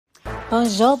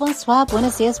Bonjour, bonsoir,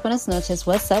 buenos dias, buenas noches.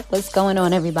 What's up? What's going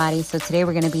on, everybody? So today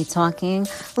we're going to be talking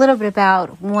a little bit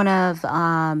about one of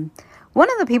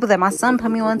the people that my son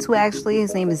put me on to, actually.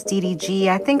 His name is DDG.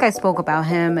 I think I spoke about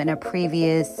him in a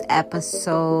previous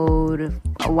episode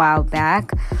a while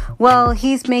back. Well,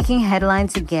 he's making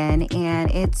headlines again,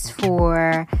 and it's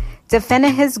for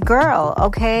defending his girl,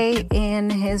 okay? In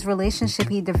his relationship,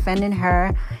 he defended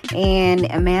her, and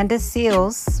Amanda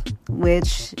Seales,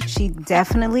 which she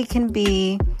definitely can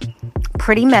be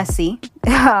pretty messy.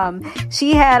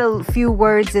 She had a few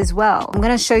words as well. I'm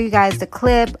going to show you guys the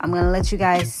clip. I'm going to let you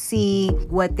guys see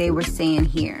what they were saying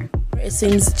here. It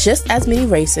seems just as many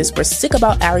racists were sick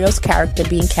about Ariel's character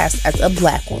being cast as a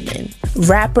black woman.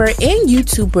 Rapper and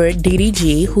YouTuber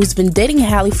DDG, who's been dating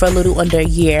Halle for a little under a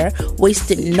year,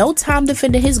 wasted no time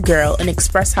defending his girl and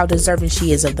expressed how deserving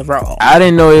she is of the role. I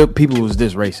didn't know people was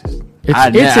this racist.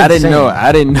 I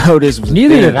didn't know this was.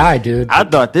 Neither did I, dude. I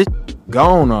thought this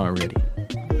gone already.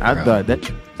 I thought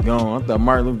that gone. I thought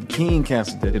Martin Luther King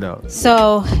canceled it out.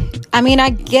 So, I mean,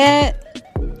 I get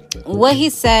what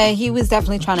he said. He was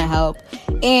definitely trying to help,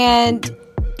 and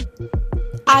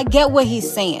I get what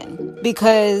he's saying,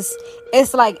 because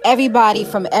it's like everybody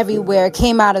from everywhere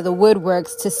came out of the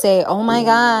woodworks to say, oh my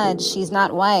God, she's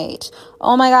not white.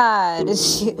 Oh my God,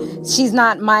 she's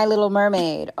not My Little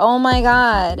Mermaid. Oh my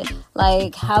God,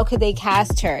 like, how could they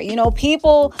cast her? You know,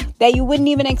 people that you wouldn't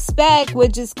even expect were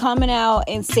just coming out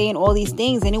and saying all these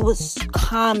things, and it was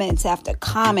comments after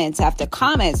comments after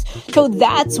comments. So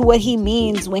that's what he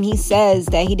means when he says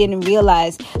that he didn't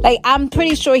realize. Like, I'm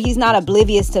pretty sure he's not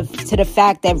oblivious to the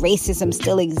fact that racism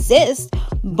still exists,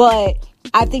 but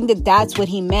I think that that's what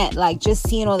he meant. Like, just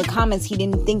seeing all the comments, he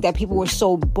didn't think that people were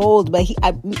so bold, but he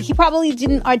probably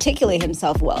didn't articulate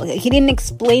himself well. He didn't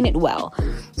explain it well.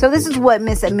 So this is what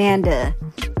Miss Amanda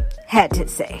had to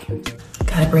say.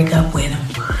 Gotta break up with him.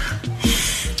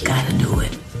 Gotta do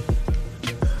it.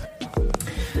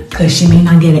 Cause she may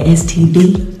not get an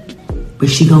STD, but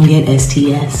she gonna get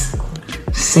STS.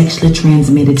 Sexually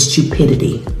transmitted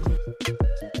stupidity.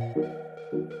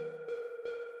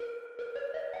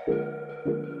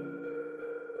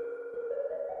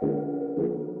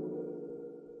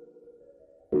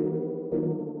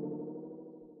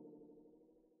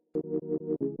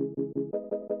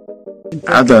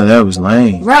 I thought that was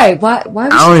lame. Right. Why I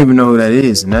don't even know who that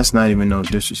is, and that's not even no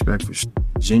disrespect.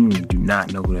 Genuinely do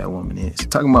not know who that woman is.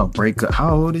 Talking about breakup.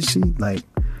 How old is she? Like,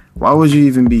 why would you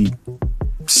even be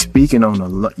speaking on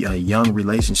a young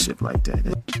relationship like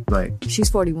that? Like, she's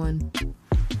 41.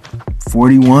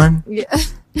 41? Yeah.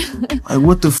 Like,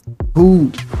 what the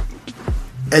who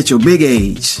at your big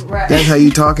age? Right. That's how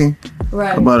you talking?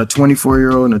 Right. About a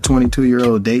 24-year-old and a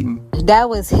 22-year-old dating? That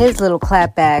was his little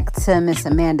clapback to Miss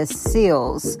Amanda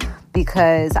Seales,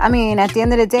 because, I mean, at the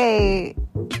end of the day,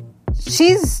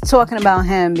 she's talking about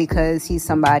him because he's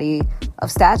somebody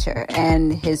of stature,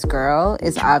 and his girl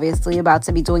is obviously about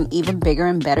to be doing even bigger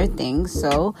and better things,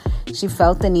 so she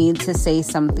felt the need to say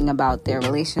something about their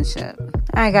relationship.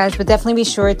 All right, guys, but definitely be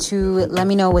sure to let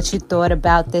me know what you thought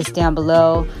about this down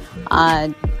below.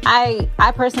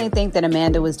 I personally think that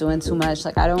Amanda was doing too much.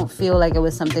 Like, I don't feel like it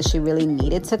was something she really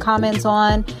needed to comment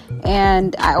on,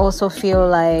 and I also feel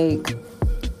like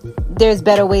there's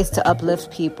better ways to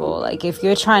uplift people. Like, if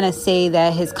you're trying to say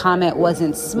that his comment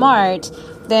wasn't smart,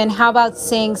 then how about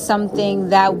saying something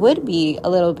that would be a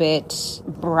little bit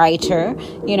brighter,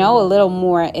 you know, a little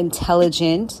more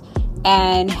intelligent,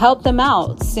 and help them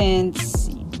out, since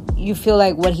you feel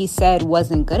like what he said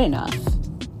wasn't good enough,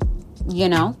 you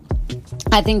know?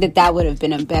 I think that would have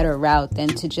been a better route than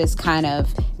to just kind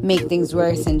of make things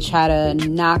worse and try to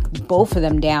knock both of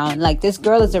them down. Like, this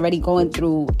girl is already going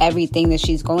through everything that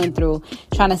she's going through,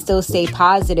 trying to still stay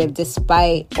positive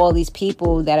despite all these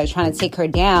people that are trying to take her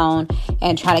down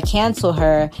and try to cancel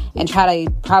her and try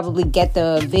to probably get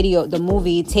the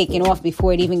movie taken off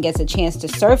before it even gets a chance to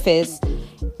surface.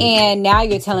 And now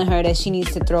you're telling her that she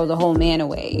needs to throw the whole man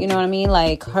away. You know what I mean?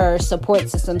 Like, her support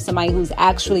system, somebody who's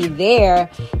actually there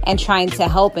and trying to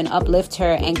help and uplift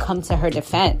her and come to her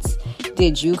defense.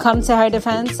 Did you come to her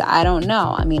defense? I don't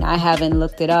know. I mean, I haven't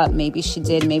looked it up. Maybe she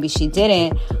did, maybe she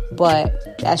didn't.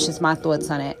 But that's just my thoughts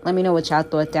on it. Let me know what y'all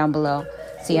thought down below.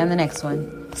 See you on the next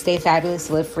one. Stay fabulous,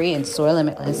 live free, and soar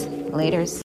limitless. Laters.